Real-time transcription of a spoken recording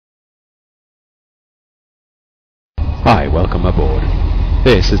Hi, welcome aboard.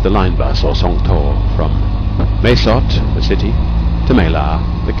 This is the line bus or Songtor from Mesot, the city, to Mela,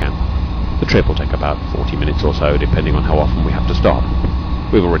 the camp. The trip will take about 40 minutes or so, depending on how often we have to stop.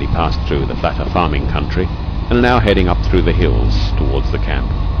 We've already passed through the flatter farming country and are now heading up through the hills towards the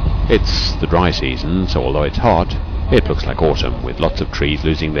camp. It's the dry season, so although it's hot, it looks like autumn, with lots of trees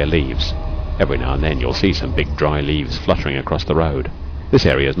losing their leaves. Every now and then you'll see some big dry leaves fluttering across the road. This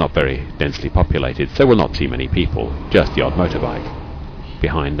area is not very densely populated, so we'll not see many people, just the odd motorbike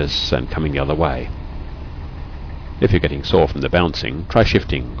behind us and coming the other way. If you're getting sore from the bouncing, try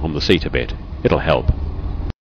shifting on the seat a bit. It'll help.